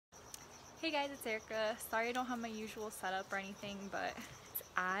Hey guys, it's Erica. Sorry I don't have my usual setup or anything, but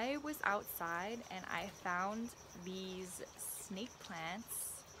I was outside and I found these snake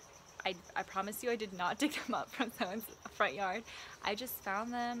plants. I promise you I did not dig them up from someone's front yard. I just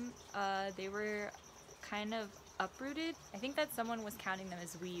found them. They were kind of uprooted. I think that someone was counting them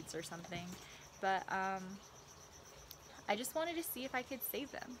as weeds or something, but I just wanted to see if I could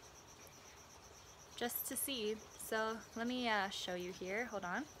save them. Just to see. So let me show you here. Hold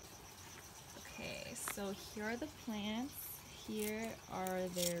on. Okay, so here are the plants. Here are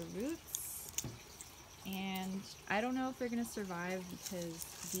their roots. And I don't know if they're gonna survive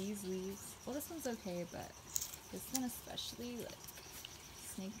because these leaves, well, this one's okay, but this one especially, like,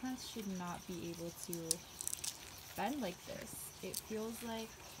 snake plants should not be able to bend like this. It feels like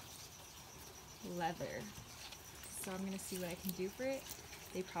leather. So I'm gonna see what I can do for it.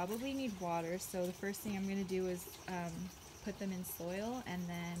 They probably need water, so the first thing I'm gonna do is put them in soil and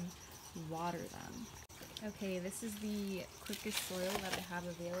then water them. Okay, this is the quickest soil that I have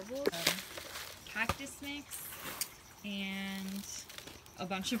available. Cactus mix and a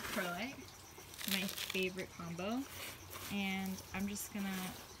bunch of perlite, my favorite combo. And I'm just gonna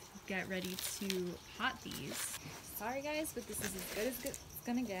get ready to pot these. Sorry guys, but this is as good as it's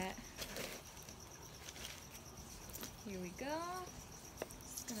gonna get. Here we go.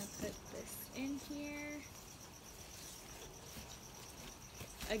 Just gonna put this in here.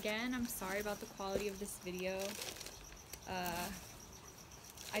 Again, I'm sorry about the quality of this video.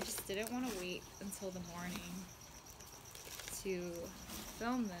 I just didn't want to wait until the morning to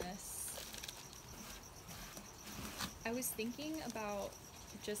film this. I was thinking about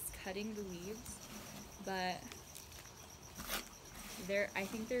just cutting the leaves, but I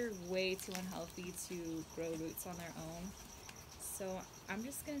think they're way too unhealthy to grow roots on their own. So I'm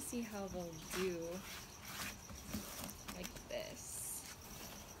just gonna see how they'll do like this.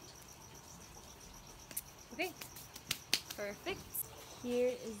 Okay, perfect. Here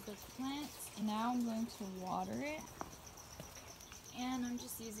is the plant. Now I'm going to water it. And I'm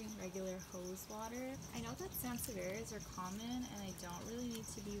just using regular hose water. I know that Sansevierias are common and I don't really need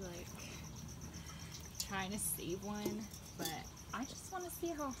to be like trying to save one, but I just want to see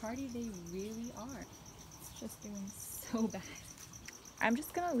how hardy they really are. It's just doing so bad. I'm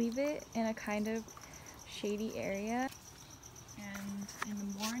just gonna leave it in a kind of shady area, and in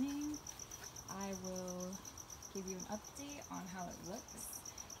the morning I will give you an update on how it looks.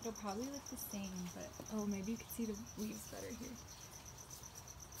 It'll probably look the same, but oh, maybe you can see the leaves better here.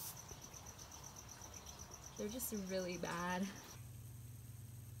 They're just really bad.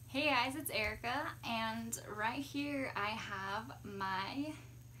 Hey guys, it's Erica, and right here I have my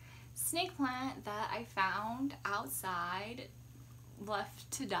snake plant that I found outside,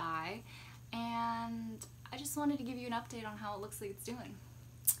 left to die, and I just wanted to give you an update on how it looks like it's doing.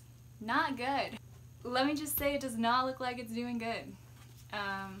 Not good. Let me just say, it does not look like it's doing good.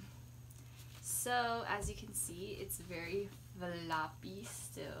 So as you can see, it's very floppy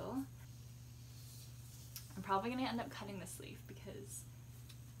still. I'm probably gonna end up cutting this leaf because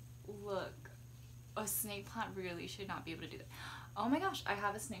look, a snake plant really should not be able to do that. Oh my gosh, I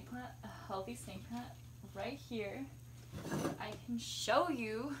have a snake plant, a healthy snake plant right here. I can show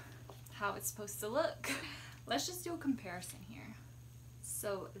you how it's supposed to look. Let's just do a comparison here.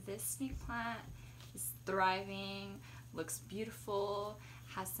 So this snake plant is thriving, looks beautiful,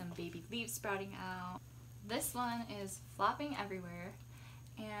 has some baby leaves sprouting out. This one is flopping everywhere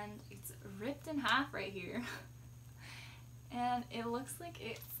and it's ripped in half right here. And it looks like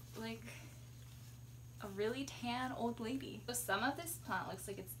it's like a really tan old lady. So some of this plant looks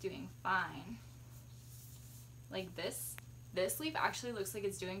like it's doing fine. Like this leaf actually looks like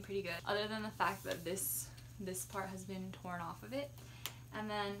it's doing pretty good, other than the fact that this part has been torn off of it. And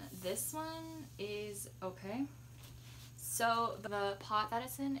then this one is okay. So the pot that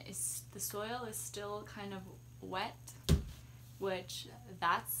it's in, is the soil is still kind of wet, which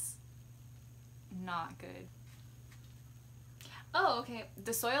that's not good. Oh, okay,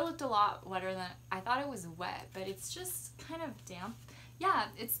 the soil looked a lot wetter than I thought. It was wet, but it's just kind of damp. Yeah,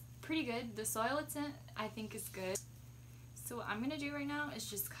 it's pretty good. The soil it's in, I think, is good. So what I'm gonna do right now is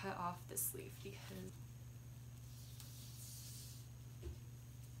just cut off this leaf because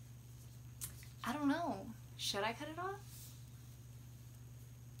I don't know. Should I cut it off?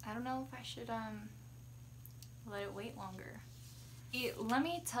 I don't know if I should let it wait longer. Let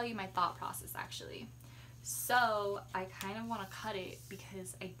me tell you my thought process actually. So I kind of want to cut it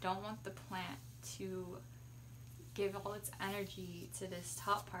because I don't want the plant to give all its energy to this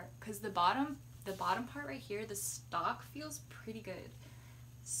top part, because the bottom part right here, the stalk, feels pretty good.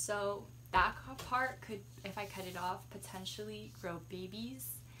 So that part could, if I cut it off, potentially grow babies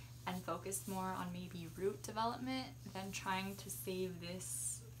and focused more on maybe root development than trying to save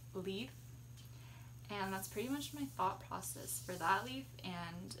this leaf. And that's pretty much my thought process for that leaf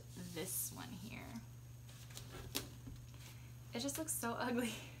and this one here. It just looks so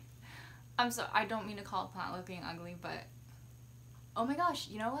ugly. I don't mean to call a plant looking ugly, but oh my gosh,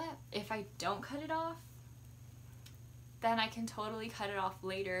 you know what? If I don't cut it off, then I can totally cut it off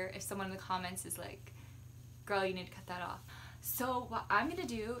later if someone in the comments is like, girl, you need to cut that off. So what I'm gonna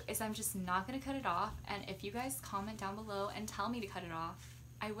do is I'm just not gonna cut it off, and if you guys comment down below and tell me to cut it off,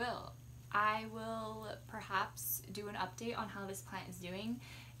 I will. I will perhaps do an update on how this plant is doing,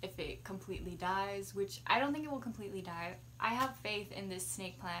 if it completely dies, which I don't think it will completely die. I have faith in this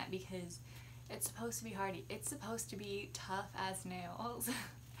snake plant because it's supposed to be hardy. It's supposed to be tough as nails.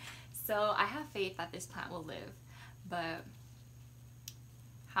 So I have faith that this plant will live, but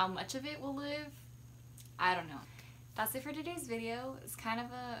how much of it will live, I don't know. That's it for today's video. It's kind of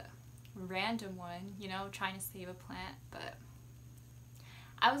a random one, you know, trying to save a plant, but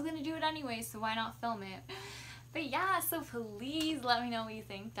I was gonna do it anyway, so why not film it? But yeah, so please let me know what you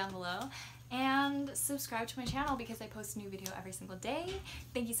think down below, and subscribe to my channel because I post a new video every single day.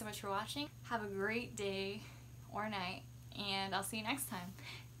 Thank you so much for watching. Have a great day or night, and I'll see you next time.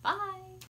 Bye!